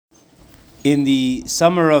In the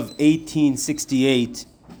summer of 1868,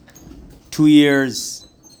 2 years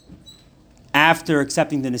after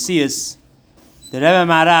accepting the Nesius, the Rebbe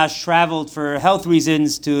Maharash traveled for health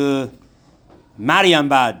reasons to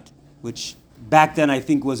Marienbad, which back then I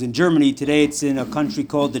think was in Germany. Today it's in a country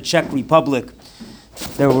called the Czech Republic.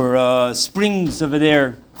 There were springs over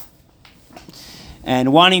there.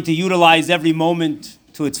 And wanting to utilize every moment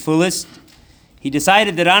to its fullest, he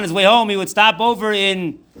decided that on his way home he would stop over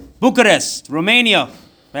in Bucharest, Romania,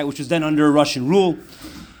 right, which was then under Russian rule,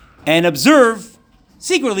 and observe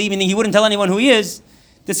secretly, meaning he wouldn't tell anyone who he is,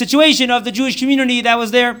 the situation of the Jewish community that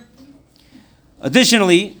was there.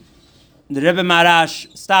 Additionally, the Rebbe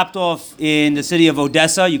Maharash stopped off in the city of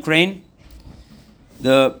Odessa, Ukraine.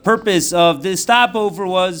 The purpose of this stopover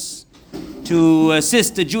was to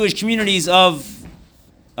assist the Jewish communities of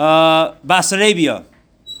Bessarabia,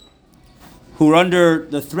 who were under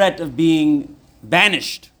the threat of being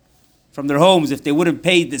banished from their homes if they wouldn't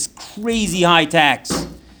pay this crazy high tax.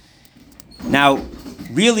 Now,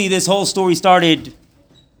 really this whole story started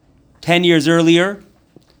 10 years earlier,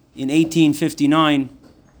 in 1859,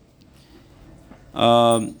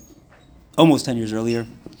 almost 10 years earlier.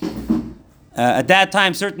 At that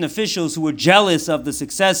time, certain officials who were jealous of the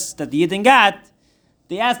success that the Yidden got,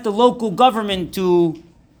 they asked the local government to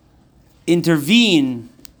intervene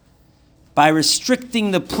by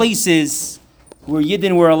restricting the places where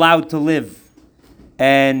Yidden were allowed to live,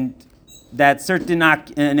 and that certain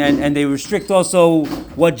and they restrict also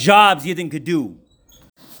what jobs Yidden could do.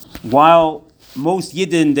 While most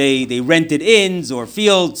Yidden they rented inns or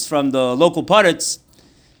fields from the local potters,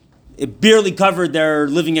 it barely covered their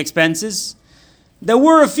living expenses. There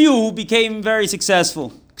were a few who became very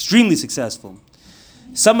successful, extremely successful.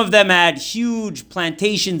 Some of them had huge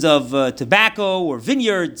plantations of tobacco or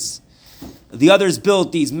vineyards. The others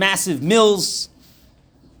built these massive mills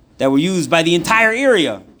that were used by the entire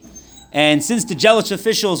area. And since the jealous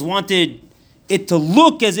officials wanted it to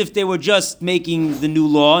look as if they were just making the new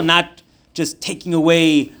law, not just taking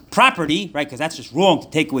away property, right? Because that's just wrong to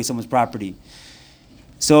take away someone's property.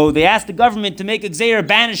 So they asked the government to make a gzeira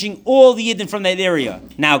banishing all the Yidden from that area.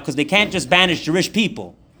 Now, because they can't just banish Jewish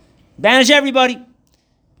people. Banish everybody.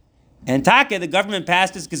 And Taka, the government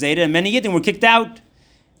passed this gzeira, and many Yidden were kicked out.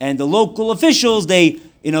 And the local officials, they,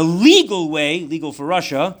 in a legal way, legal for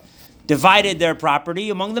Russia, divided their property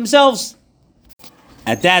among themselves.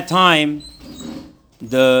 At that time,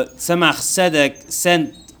 the Tzemach Tzedek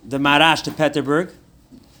sent the Maharash to Petersburg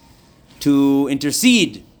to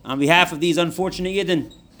intercede on behalf of these unfortunate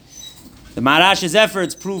Yidden. The Maharash's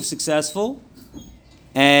efforts proved successful,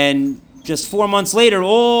 and just 4 months later,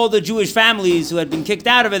 all the Jewish families who had been kicked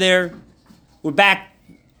out of there were back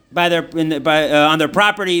on their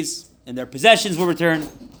properties, and their possessions were returned.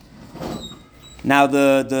 Now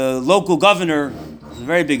the local governor was a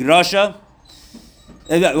very big Russia.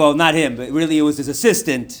 Well, not him, but really it was his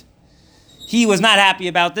assistant. He was not happy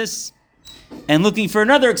about this, and looking for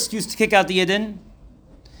another excuse to kick out the Yidden,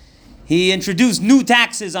 he introduced new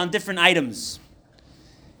taxes on different items.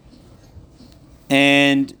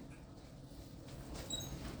 And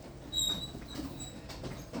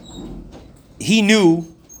he knew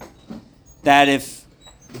that if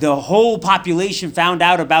the whole population found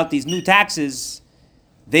out about these new taxes,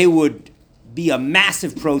 they would be a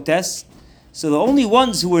massive protest. So the only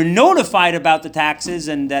ones who were notified about the taxes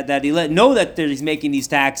and that he let know that he's making these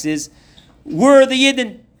taxes were the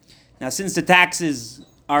Yidden. Now, since the taxes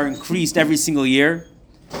are increased every single year,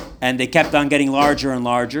 and they kept on getting larger and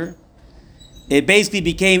larger, it basically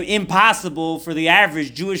became impossible for the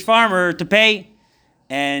average Jewish farmer to pay,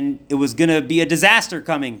 and it was going to be a disaster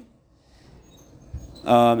coming.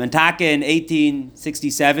 And Taka in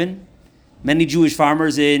 1867, many Jewish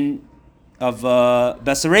farmers of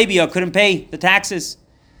Bessarabia couldn't pay the taxes.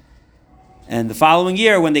 And the following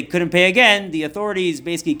year, when they couldn't pay again, the authorities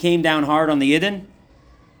basically came down hard on the Yidden.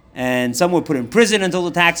 And some were put in prison until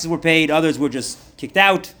the taxes were paid. Others were just kicked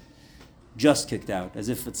out. Just kicked out, as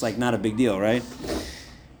if it's like not a big deal, right?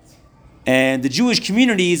 And the Jewish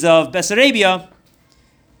communities of Bessarabia,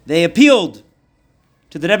 they appealed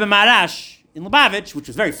to the Rebbe Maharash in Lubavitch, which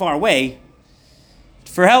was very far away,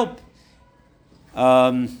 for help.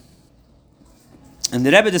 And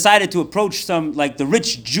the Rebbe decided to approach some, like the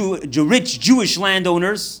rich Jewish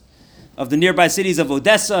landowners of the nearby cities of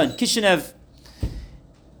Odessa and Kishinev,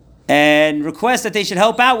 and request that they should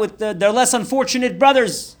help out with their less unfortunate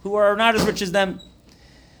brothers who are not as rich as them.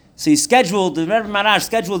 So the Rebbe Maharash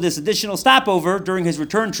scheduled this additional stopover during his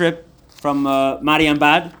return trip from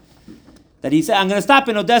Marienbad, that he said, I'm going to stop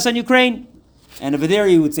in Odessa in Ukraine. And over there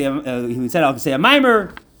he would say, I'll say a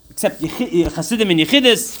mimer, accept Hasidim and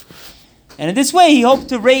Yechidus, And in this way, he hoped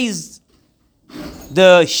to raise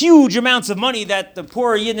the huge amounts of money that the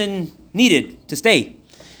poor Yidden needed to stay.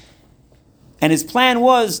 And his plan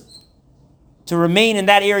was to remain in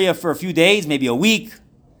that area for a few days, maybe a week,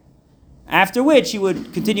 after which he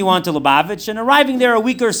would continue on to Lubavitch, and arriving there a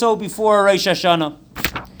week or so before Rosh Hashanah.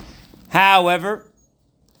 However,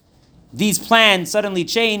 these plans suddenly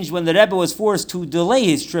changed when the Rebbe was forced to delay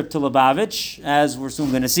his trip to Lubavitch, as we're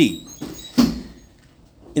soon going to see.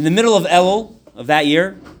 In the middle of Elul of that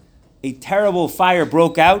year, a terrible fire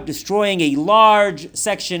broke out, destroying a large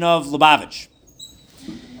section of Lubavitch.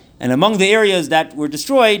 And among the areas that were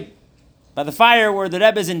destroyed by the fire were the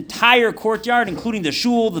Rebbe's entire courtyard, including the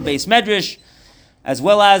shul, the Beis Medrash, as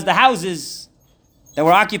well as the houses that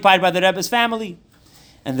were occupied by the Rebbe's family.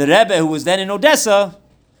 And the Rebbe, who was then in Odessa,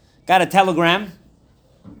 got a telegram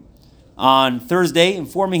on Thursday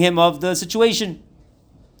informing him of the situation.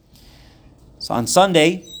 So on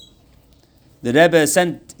Sunday, the Rebbe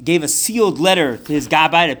gave a sealed letter to his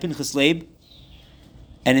Gabbai at Pinchas Leib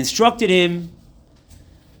and instructed him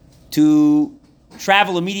to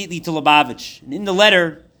travel immediately to Lubavitch. And in the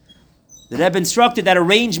letter, the Rebbe instructed that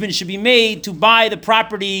arrangements should be made to buy the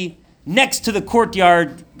property next to the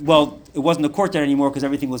courtyard. Well, it wasn't a courtyard anymore because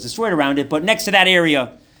everything was destroyed around it, but next to that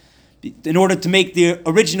area, in order to make the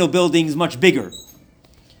original buildings much bigger.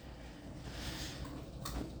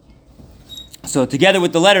 So together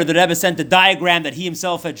with the letter, the Rebbe sent a diagram that he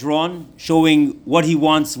himself had drawn, showing what he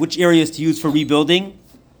wants, which areas to use for rebuilding.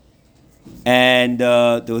 And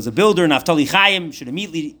there was a builder, Naftali Chaim, should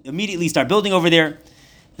immediately start building over there.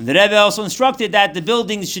 And the Rebbe also instructed that the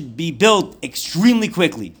buildings should be built extremely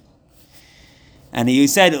quickly. And he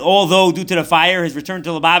said, although due to the fire, his return to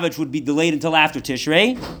Lubavitch would be delayed until after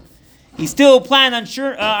Tishrei, he still planned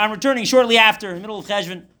on returning shortly after, in the middle of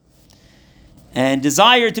Cheshvan, and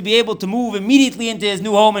desired to be able to move immediately into his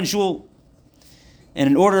new home and shul. And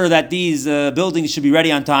in order that these buildings should be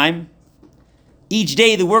ready on time, each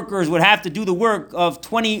day the workers would have to do the work of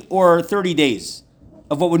 20 or 30 days,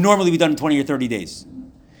 of what would normally be done in 20 or 30 days.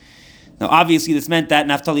 Now obviously this meant that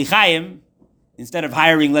Naftali Chaim, instead of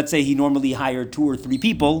hiring, let's say he normally hired 2 or 3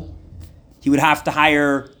 people, he would have to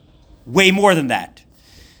hire way more than that.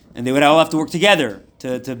 And they would all have to work together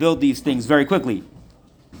to build these things very quickly.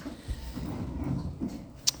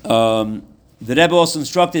 The Rebbe also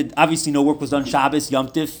instructed, obviously no work was done Shabbos, Yom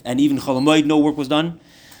Tif, and even Chol HaMoed, no work was done.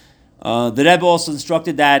 The Rebbe also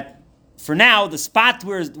instructed that for now, the spot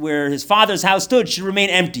where his father's house stood should remain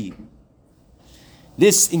empty.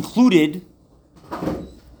 This included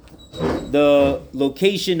the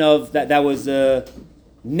location of that was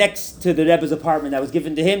next to the Rebbe's apartment that was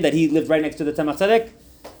given to him, that he lived right next to the Tzemach Tzedek.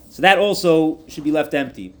 So that also should be left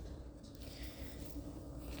empty.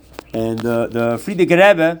 And the Frierdiker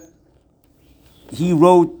Rebbe, he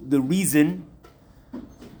wrote the reason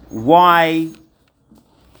why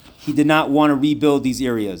he did not want to rebuild these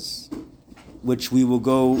areas, which we will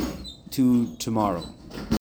go to tomorrow.